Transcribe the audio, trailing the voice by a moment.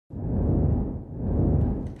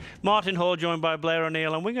Martin Hall, joined by Blair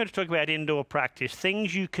O'Neal, and we're going to talk about indoor practice,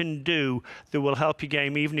 things you can do that will help your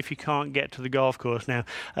game even if you can't get to the golf course. Now,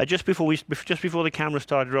 just before the camera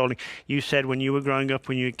started rolling, you said when you were growing up,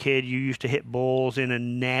 when you were a kid, you used to hit balls in a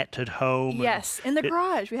net at home. Yes, in the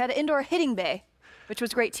garage. We had an indoor hitting bay, which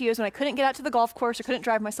was great to use when I couldn't get out to the golf course or couldn't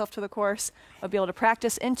drive myself to the course. I'd be able to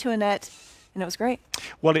practice into a net, and it was great.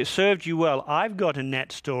 Well, it served you well. I've got a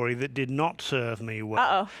net story that did not serve me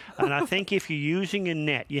well. Uh-oh. And I think if you're using a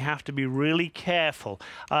net, you have to be really careful.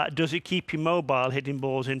 Does it keep you mobile hitting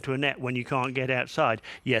balls into a net when you can't get outside?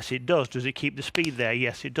 Yes, it does. Does it keep the speed there?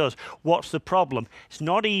 Yes, it does. What's the problem? It's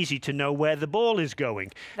not easy to know where the ball is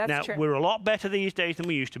going. That's true. We're a lot better these days than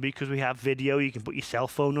we used to be because we have video. You can put your cell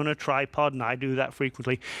phone on a tripod, and I do that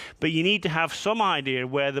frequently. But you need to have some idea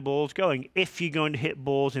where the ball's going if you're going to hit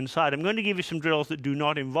balls inside. I'm going to give you some drills that do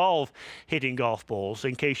not involve hitting golf balls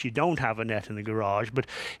in case you don't have a net in the garage. But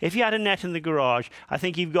if you had a net in the garage, I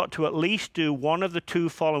think you've got to at least do one of the two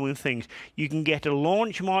following things. You can get a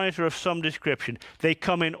launch monitor of some description. They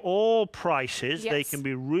come in all prices. Yes. They can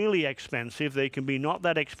be really expensive. They can be not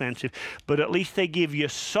that expensive, but at least they give you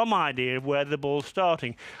some idea of where the ball's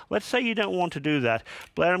starting. Let's say you don't want to do that.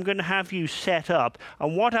 Blair, I'm going to have you set up,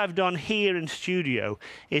 and what I've done here in studio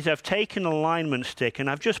is I've taken an alignment stick and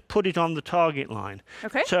I've just put it on the target line.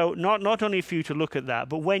 Okay. So not only for you to look at that,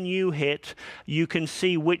 but when you hit, you can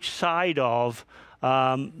see which side of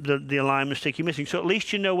the alignment stick you're missing. So at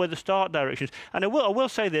least you know where the start direction is. And I will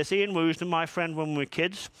say this, Ian Woosnam, my friend when we were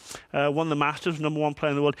kids, won the Masters, #1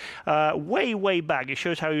 player in the world, way back. It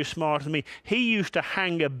shows how he was smarter than me. He used to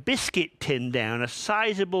hang a biscuit tin down, a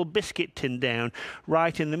sizable biscuit tin down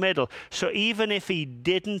right in the middle. So even if he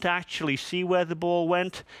didn't actually see where the ball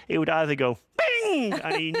went, it would either go bing,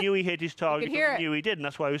 and he knew he hit his target, but he knew he did, and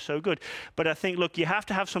that's why he was so good. But I think, look, you have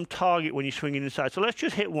to have some target when you're swinging inside. So let's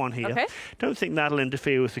just hit one here. Okay. Don't think that'll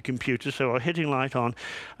interfere with the computer, so our hitting light on.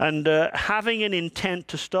 And having an intent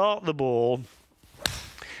to start the ball,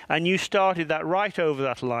 and you started that right over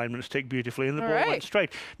that alignment stick beautifully, and the ball went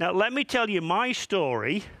straight. Now, let me tell you my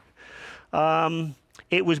story.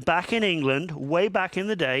 It was back in England, way back in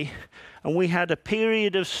the day, and we had a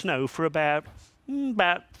period of snow for about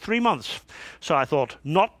 3 months. So I thought,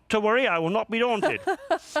 not to worry, I will not be daunted.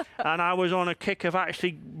 And I was on a kick of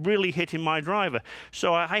actually really hitting my driver.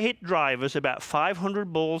 So I hit drivers about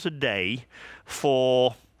 500 balls a day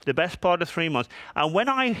for the best part of 3 months. And when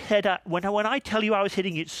I tell you I was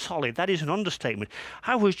hitting it solid, that is an understatement.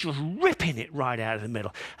 I was just ripping it right out of the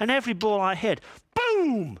middle. And every ball I hit,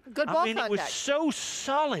 boom! Good ball contact. It was so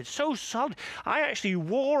solid, so solid. I actually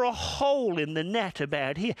wore a hole in the net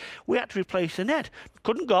about here. We had to replace the net.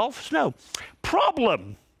 Couldn't golf, snow.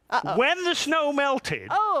 Problem. When the snow melted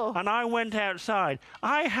and I went outside,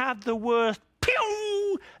 I had the worst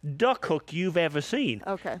duck hook you've ever seen.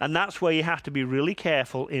 Okay. And that's where you have to be really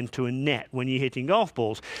careful into a net when you're hitting golf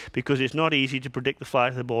balls, because it's not easy to predict the flight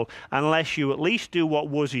of the ball unless you at least do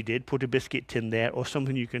what Wuzzy did, put a biscuit tin there or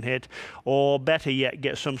something you can hit, or better yet,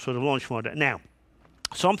 get some sort of launch monitor. Now,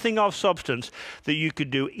 something of substance that you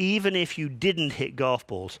could do even if you didn't hit golf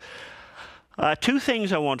balls. Two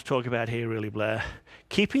things I want to talk about here, really, Blair.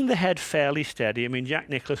 Keeping the head fairly steady. I mean, Jack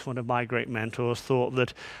Nicklaus, one of my great mentors, thought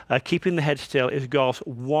that keeping the head still is golf's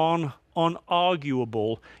one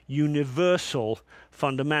unarguable, universal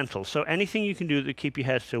fundamental. So anything you can do to keep your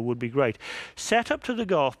head still would be great. Set up to the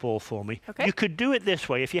golf ball for me. Okay. You could do it this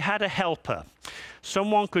way. If you had a helper,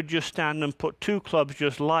 someone could just stand and put two clubs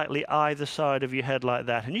just lightly either side of your head like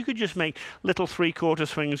that. And you could just make little three-quarter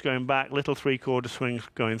swings going back, little three-quarter swings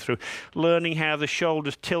going through, learning how the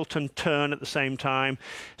shoulders tilt and turn at the same time.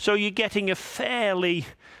 So you're getting a fairly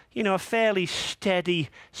steady,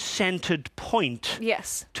 centered point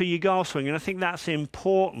to your golf swing. And I think that's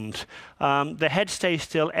important. The head stays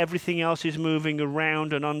still. Everything else is moving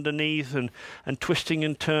around and underneath and twisting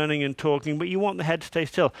and turning and talking. But you want the head to stay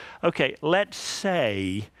still. Okay, let's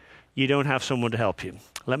say you don't have someone to help you.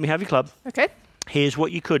 Let me have your club. Okay. Here's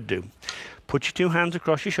what you could do. Put your two hands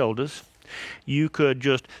across your shoulders. You could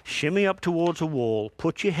just shimmy up towards a wall,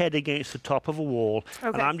 put your head against the top of a wall,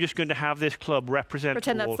 and I'm just going to have this club represent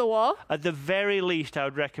Pretend the wall. that's the wall? At the very least, I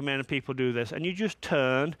would recommend people do this. And you just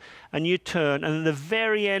turn, and you turn, and at the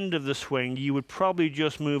very end of the swing, you would probably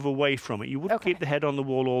just move away from it. You wouldn't keep the head on the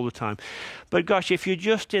wall all the time. But gosh, if you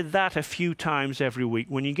just did that a few times every week,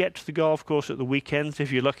 when you get to the golf course at the weekends,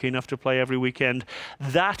 if you're lucky enough to play every weekend,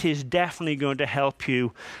 that is definitely going to help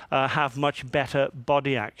you have much better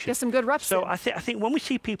body action. Get some good reps. So I think when we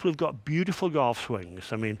see people who've got beautiful golf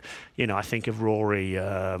swings, I mean, you know, I think of Rory,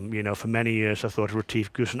 you know, for many years I thought of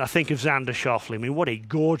Retief Goosen. I think of Xander Schauffele. I mean, what a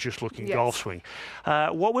gorgeous looking golf swing.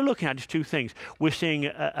 What we're looking at is two things. We're seeing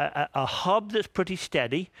a hub that's pretty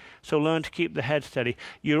steady, so learn to keep the head steady.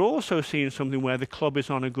 You're also seeing something where the club is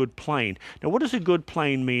on a good plane. Now, what does a good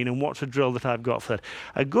plane mean, and what's a drill that I've got for that?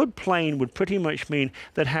 A good plane would pretty much mean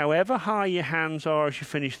that however high your hands are as you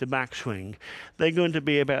finish the backswing, they're going to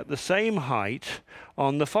be about the same height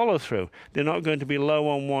on the follow-through. They're not going to be low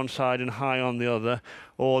on one side and high on the other,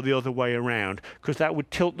 or the other way around, because that would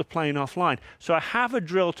tilt the plane offline. So I have a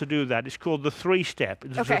drill to do that. It's called the three-step.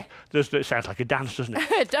 Okay. It sounds like a dance, doesn't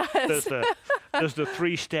it? It does. There's the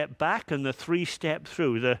three-step back and the three-step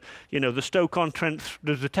through. The Stoke-on-Trent.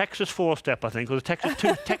 There's the Texas four-step, I think, or the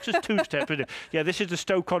Texas two-step. Yeah, this is the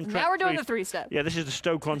Stoke-on-Trent. Now we're doing the three-step. Yeah, this is the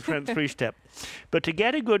Stoke-on-Trent three-step. But to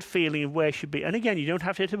get a good feeling of where it should be, and again, you don't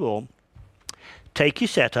have to hit a ball. Take your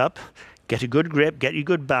setup, get a good grip, get your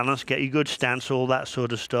good balance, get your good stance, all that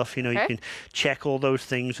sort of stuff. You know, you can check all those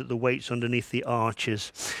things at the weights underneath the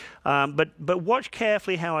arches. But watch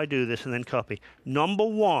carefully how I do this and then copy. Number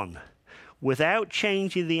one, without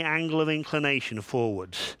changing the angle of inclination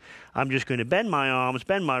forwards, I'm just going to bend my arms,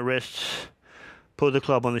 bend my wrists, put the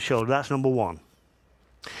club on the shoulder. That's number one.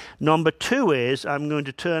 Number two is I'm going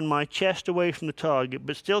to turn my chest away from the target,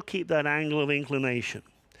 but still keep that angle of inclination.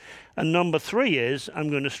 And number three is I'm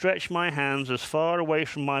going to stretch my hands as far away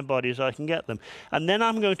from my body as I can get them. And then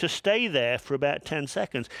I'm going to stay there for about 10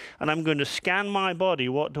 seconds. And I'm going to scan my body.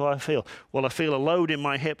 What do I feel? Well, I feel a load in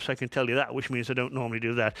my hips, I can tell you that, which means I don't normally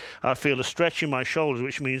do that. I feel a stretch in my shoulders,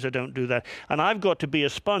 which means I don't do that. And I've got to be a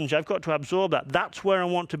sponge. I've got to absorb that. That's where I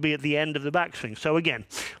want to be at the end of the backswing. So again,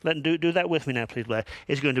 do that with me now, please, Blair.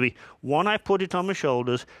 It's going to be, one, I put it on my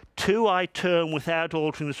shoulders. Two, I turn without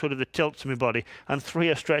altering the sort of the tilts of my body. And three,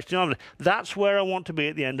 I stretch the arms. That's where I want to be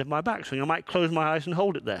at the end of my backswing. I might close my eyes and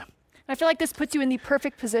hold it there. I feel like this puts you in the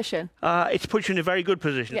perfect position. It puts you in a very good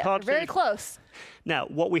position. Yeah, very close. Now,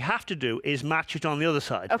 what we have to do is match it on the other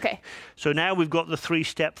side. Okay. So now we've got the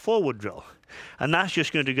three-step forward drill. And that's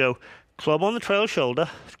just going to go club on the trail shoulder,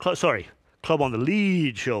 club on the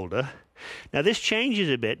lead shoulder. Now, this changes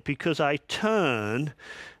a bit because I turn,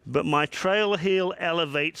 but my trail heel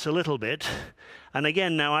elevates a little bit. And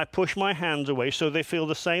again, now I push my hands away so they feel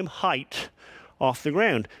the same height off the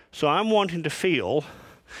ground. So I'm wanting to feel,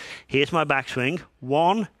 here's my backswing,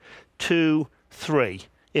 1, 2, 3.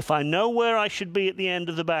 If I know where I should be at the end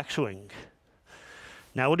of the backswing,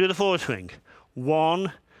 now we'll do the forward swing.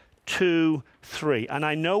 1, 2, 3. And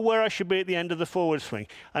I know where I should be at the end of the forward swing.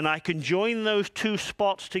 And I can join those two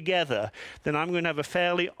spots together, then I'm going to have a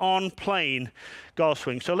fairly on-plane golf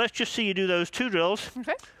swing. So let's just see you do those two drills.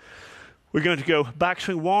 Okay. We're going to go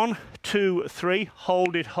backswing 1, 2, 3,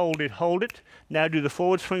 hold it, hold it, hold it. Now do the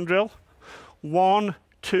forward swing drill. 1,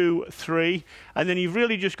 2, 3. And then you've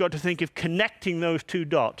really just got to think of connecting those two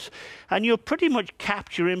dots. And you'll pretty much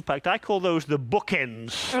capture impact. I call those the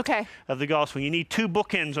bookends of the golf swing. You need two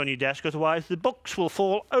bookends on your desk, otherwise the books will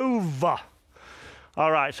fall over.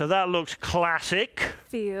 All right, so that looks classic.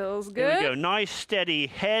 Feels good. Here we go. Nice, steady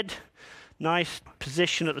head. Nice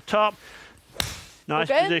position at the top. Nice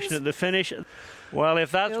position at the finish. Well,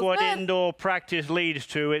 if that's what indoor practice leads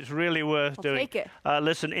to, it's really worth doing. Take it.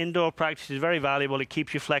 Listen, indoor practice is very valuable. It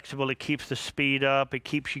keeps you flexible. It keeps the speed up. It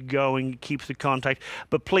keeps you going. It keeps the contact.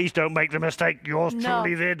 But please don't make the mistake yours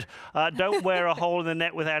truly did. Don't wear a hole in the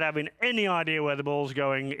net without having any idea where the ball's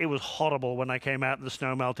going. It was horrible when I came out and the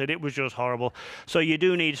snow melted. It was just horrible. So you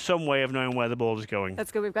do need some way of knowing where the ball is going.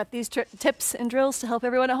 That's good. We've got these tips and drills to help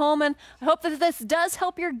everyone at home. And I hope that this does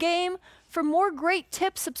help your game. For more great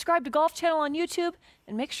tips, subscribe to Golf Channel on YouTube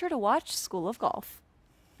and make sure to watch School of Golf.